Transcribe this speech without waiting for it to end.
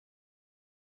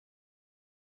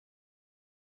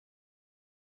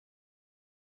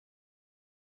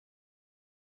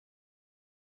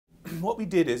what we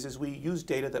did is we used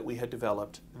data that we had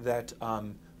developed that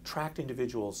tracked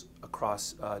individuals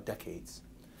across decades.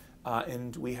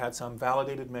 And we had some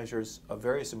validated measures of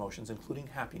various emotions, including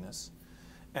happiness.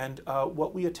 And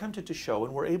what we attempted to show,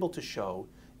 and were able to show,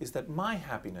 is that my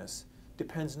happiness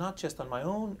depends not just on my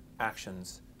own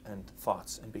actions and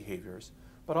thoughts and behaviors,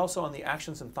 but also on the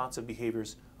actions and thoughts and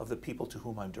behaviors of the people to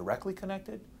whom I'm directly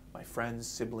connected, my friends,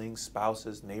 siblings,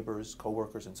 spouses, neighbors,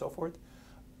 coworkers, and so forth,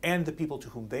 and the people to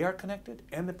whom they are connected,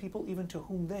 and the people even to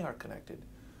whom they are connected.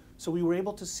 So we were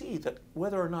able to see that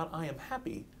whether or not I am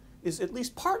happy is at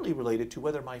least partly related to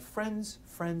whether my friends'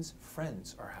 friends'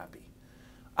 friends are happy,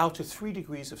 out to 3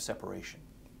 degrees of separation.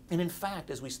 And in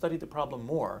fact, as we studied the problem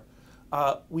more,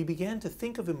 we began to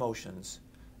think of emotions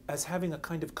as having a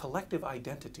kind of collective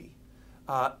identity,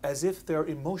 as if they're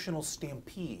emotional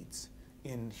stampedes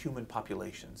in human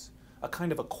populations, a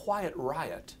kind of a quiet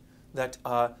riot that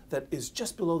is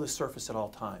just below the surface at all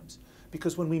times.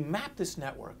 Because when we map this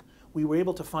network, we were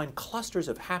able to find clusters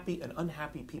of happy and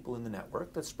unhappy people in the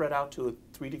network that spread out to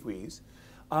 3 degrees.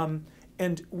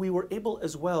 And we were able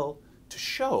as well to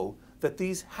show that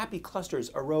these happy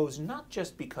clusters arose not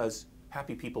just because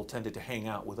happy people tended to hang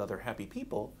out with other happy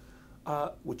people,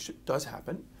 which does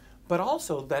happen, but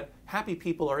also that happy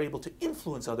people are able to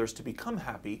influence others to become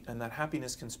happy, and that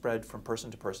happiness can spread from person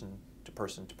to person to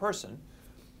person to person.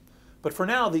 But for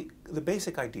now, the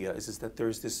basic idea is that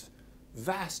there's this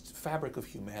vast fabric of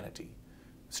humanity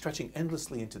stretching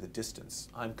endlessly into the distance.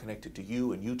 I'm connected to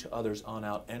you and you to others on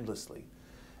out endlessly.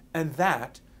 And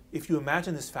that, if you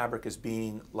imagine this fabric as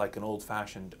being like an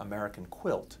old-fashioned American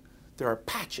quilt, there are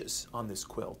patches on this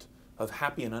quilt of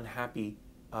happy and unhappy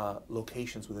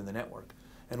locations within the network.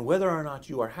 And whether or not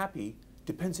you are happy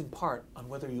depends in part on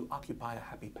whether you occupy a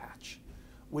happy patch,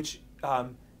 which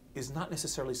is not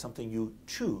necessarily something you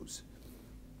choose.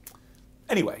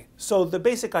 Anyway, so the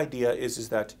basic idea is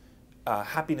that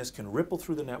happiness can ripple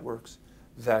through the networks,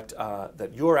 that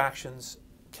your actions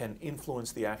can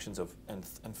influence the actions of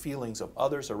and feelings of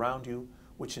others around you,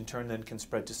 which in turn then can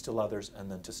spread to still others and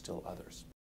then to still others.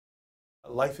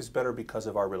 Life is better because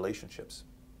of our relationships.